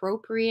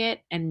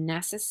appropriate and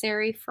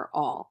necessary for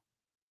all,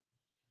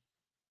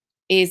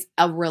 is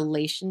a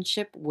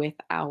relationship with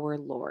our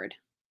Lord.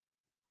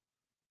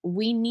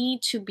 we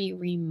need to be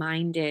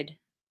reminded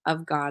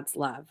of God's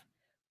love.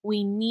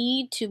 We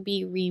need to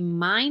be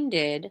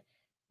reminded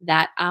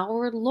that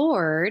our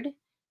Lord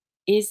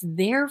is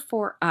there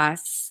for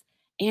us.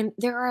 And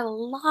there are a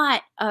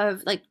lot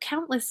of, like,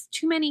 countless,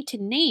 too many to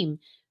name,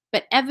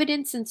 but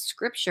evidence in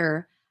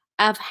scripture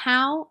of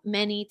how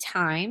many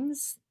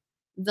times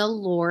the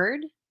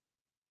Lord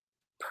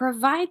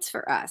provides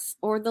for us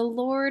or the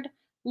Lord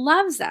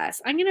loves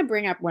us. I'm going to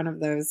bring up one of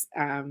those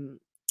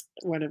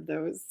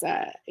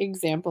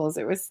examples.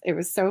 It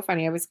was so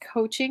funny. I was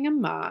coaching a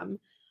mom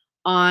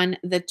on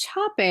the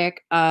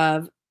topic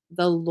of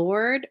the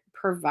Lord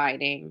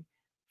providing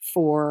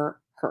for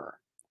her.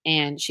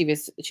 And she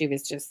was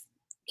just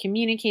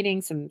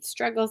communicating some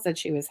struggles that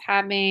she was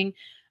having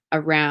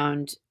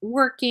around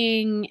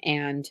working,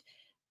 and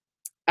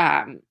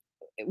um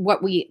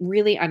what we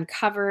really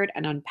uncovered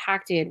and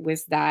unpacked it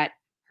was that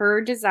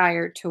her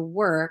desire to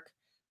work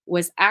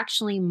was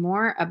actually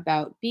more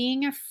about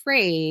being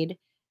afraid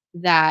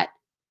that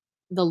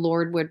the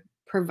Lord would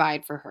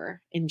provide for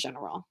her in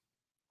general.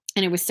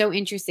 And it was so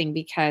interesting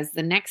because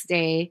the next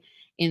day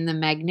in the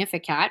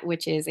Magnificat,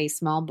 which is a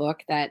small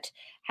book that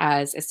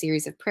has a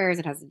series of prayers,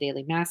 it has the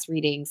daily mass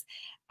readings.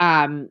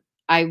 Um,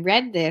 I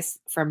read this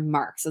from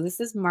Mark. So this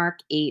is Mark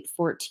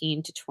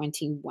 8:14 to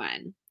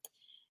 21.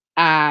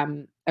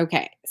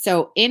 Okay.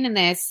 So in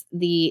this,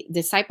 the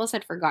disciples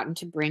had forgotten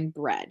to bring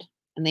bread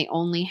and they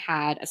only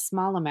had a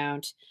small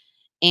amount,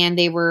 and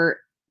they were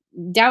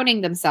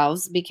doubting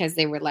themselves because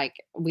they were like,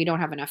 we don't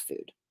have enough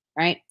food.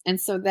 Right. And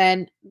so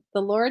then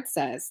the Lord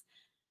says,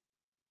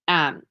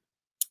 um,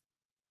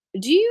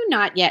 do you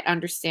not yet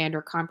understand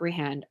or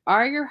comprehend?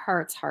 Are your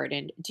hearts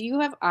hardened? Do you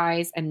have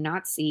eyes and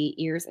not see,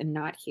 ears and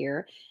not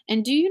hear?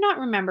 And do you not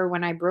remember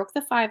when I broke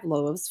the 5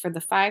 loaves for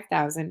the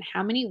 5,000,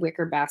 how many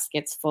wicker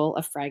baskets full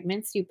of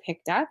fragments you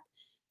picked up?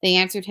 They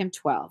answered him,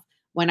 12.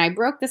 When I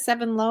broke the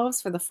 7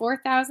 loaves for the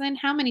 4,000,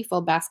 how many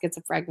full baskets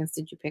of fragments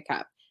did you pick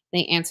up?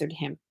 They answered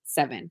him,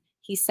 7.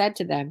 He said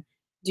to them,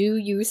 do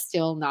you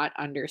still not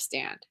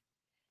understand?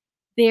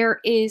 There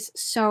is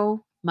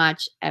so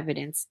much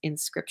evidence in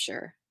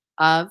scripture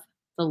of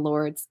the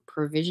Lord's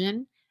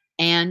provision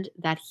and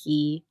that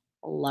he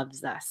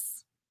loves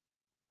us.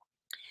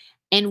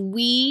 And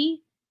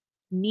we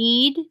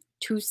need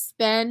to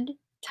spend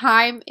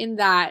time in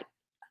that.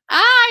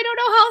 I don't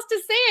know how else to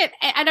say it.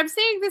 And I'm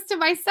saying this to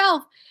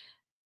myself.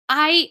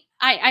 I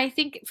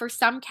think for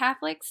some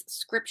Catholics,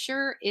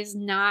 scripture is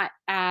not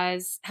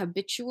as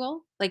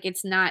habitual. Like,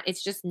 it's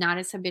just not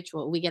as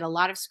habitual. We get a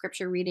lot of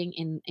scripture reading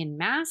in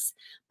mass,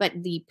 but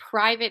the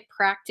private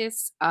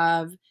practice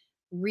of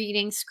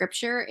reading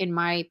scripture, in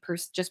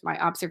just my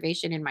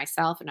observation in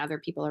myself and other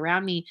people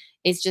around me,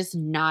 is just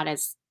not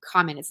as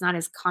common. It's not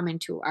as common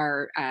to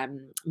our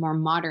more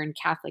modern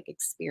Catholic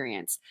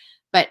experience.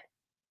 But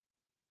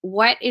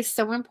what is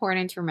so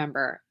important to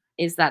remember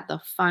is that the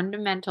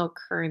fundamental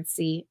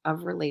currency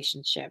of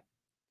relationship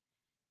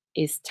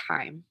is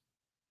time.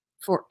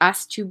 For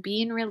us to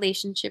be in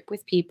relationship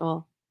with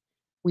people,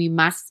 we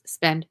must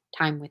spend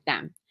time with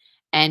them.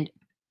 And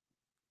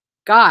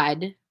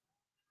God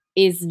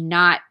is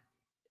not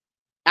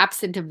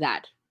absent of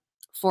that.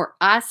 For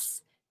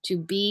us to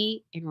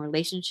be in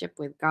relationship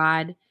with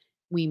God,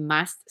 we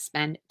must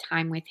spend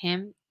time with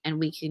him. And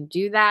we can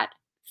do that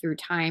through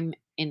time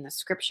in the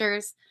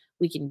scriptures.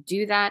 We can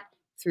do that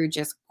through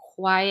just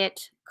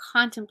quiet,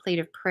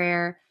 contemplative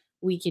prayer.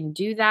 We can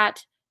do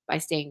that by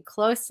staying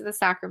close to the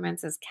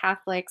sacraments as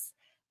Catholics.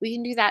 We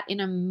can do that in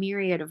a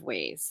myriad of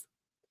ways.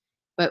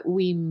 But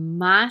we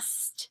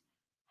must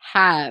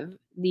have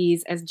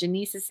these, as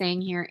Janice is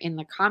saying here in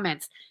the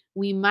comments,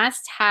 we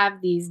must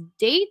have these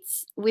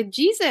dates with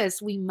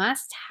Jesus. We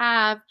must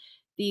have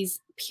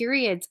these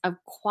periods of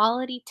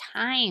quality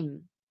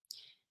time.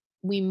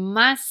 We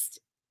must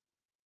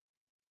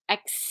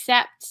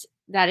accept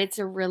that it's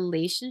a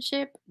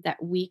relationship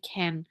that we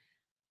can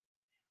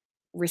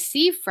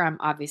receive from,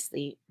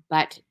 obviously,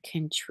 but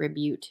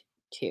contribute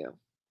to.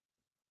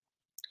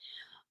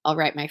 All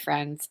right, my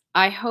friends,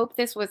 I hope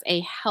this was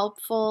a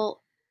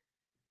helpful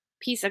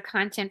piece of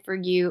content for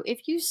you.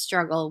 If you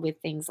struggle with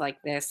things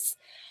like this,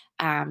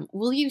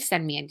 will you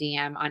send me a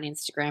DM on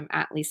Instagram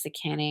at Lisa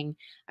Canning?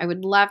 I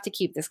would love to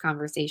keep this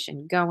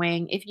conversation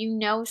going. If you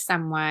know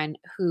someone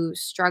who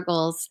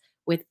struggles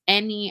with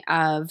any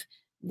of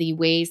the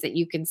ways that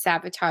you can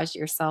sabotage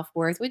your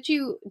self-worth, would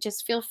you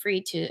just feel free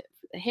to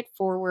hit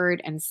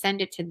forward and send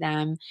it to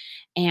them,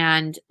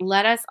 and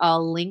let us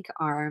all link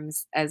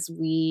arms as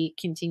we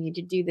continue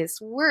to do this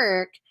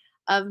work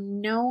of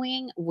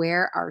knowing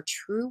where our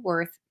true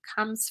worth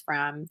comes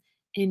from,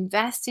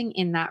 investing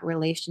in that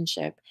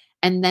relationship,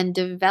 and then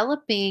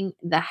developing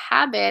the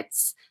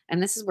habits.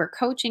 And this is where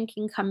coaching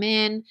can come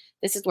in.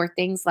 This is where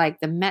things like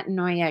the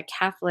Metanoia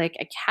Catholic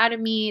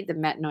Academy, the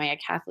Metanoia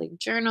Catholic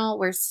Journal,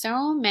 where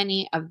so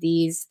many of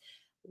these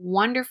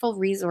wonderful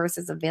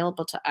resources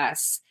available to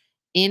us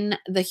in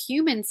the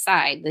human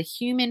side, the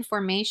human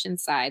formation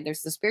side.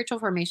 There's the spiritual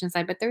formation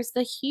side, but there's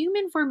the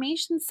human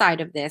formation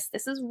side of this.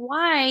 This is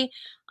why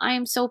I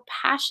am so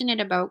passionate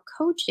about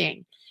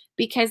coaching,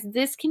 because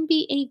this can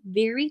be a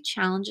very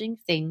challenging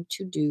thing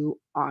to do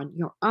on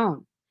your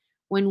own.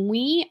 When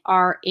we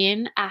are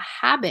in a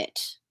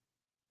habit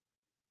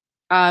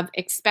of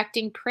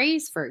expecting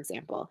praise, for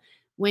example,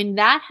 when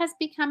that has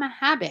become a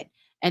habit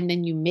and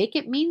then you make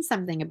it mean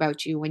something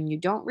about you when you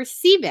don't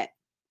receive it,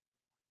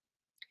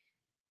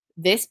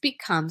 this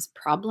becomes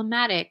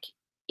problematic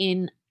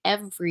in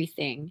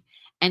everything.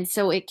 And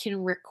so it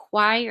can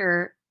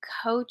require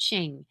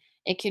coaching,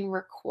 it can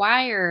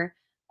require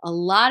a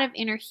lot of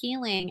inner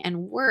healing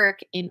and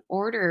work in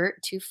order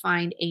to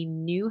find a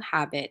new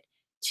habit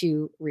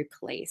to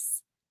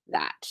replace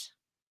that.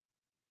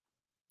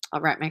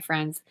 All right, my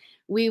friends,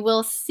 we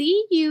will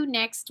see you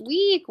next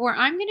week where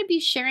I'm going to be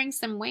sharing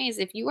some ways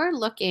if you are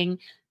looking,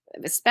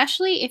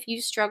 especially if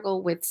you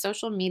struggle with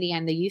social media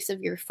and the use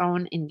of your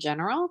phone in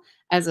general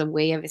as a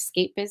way of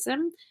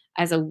escapism,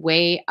 as a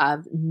way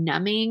of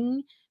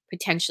numbing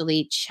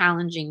potentially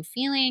challenging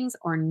feelings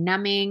or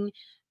numbing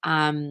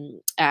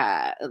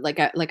like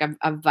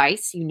a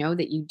vice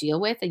that you deal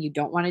with and you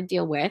don't want to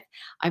deal with.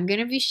 I'm going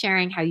to be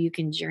sharing how you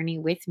can journey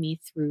with me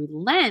through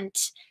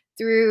Lent,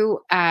 through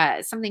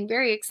something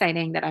very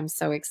exciting that I'm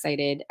so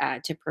excited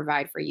to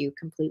provide for you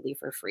completely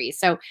for free.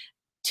 So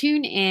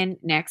tune in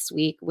next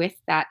week with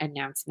that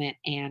announcement.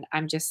 And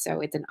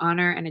it's an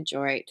honor and a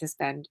joy to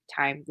spend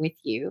time with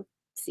you.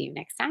 See you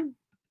next time.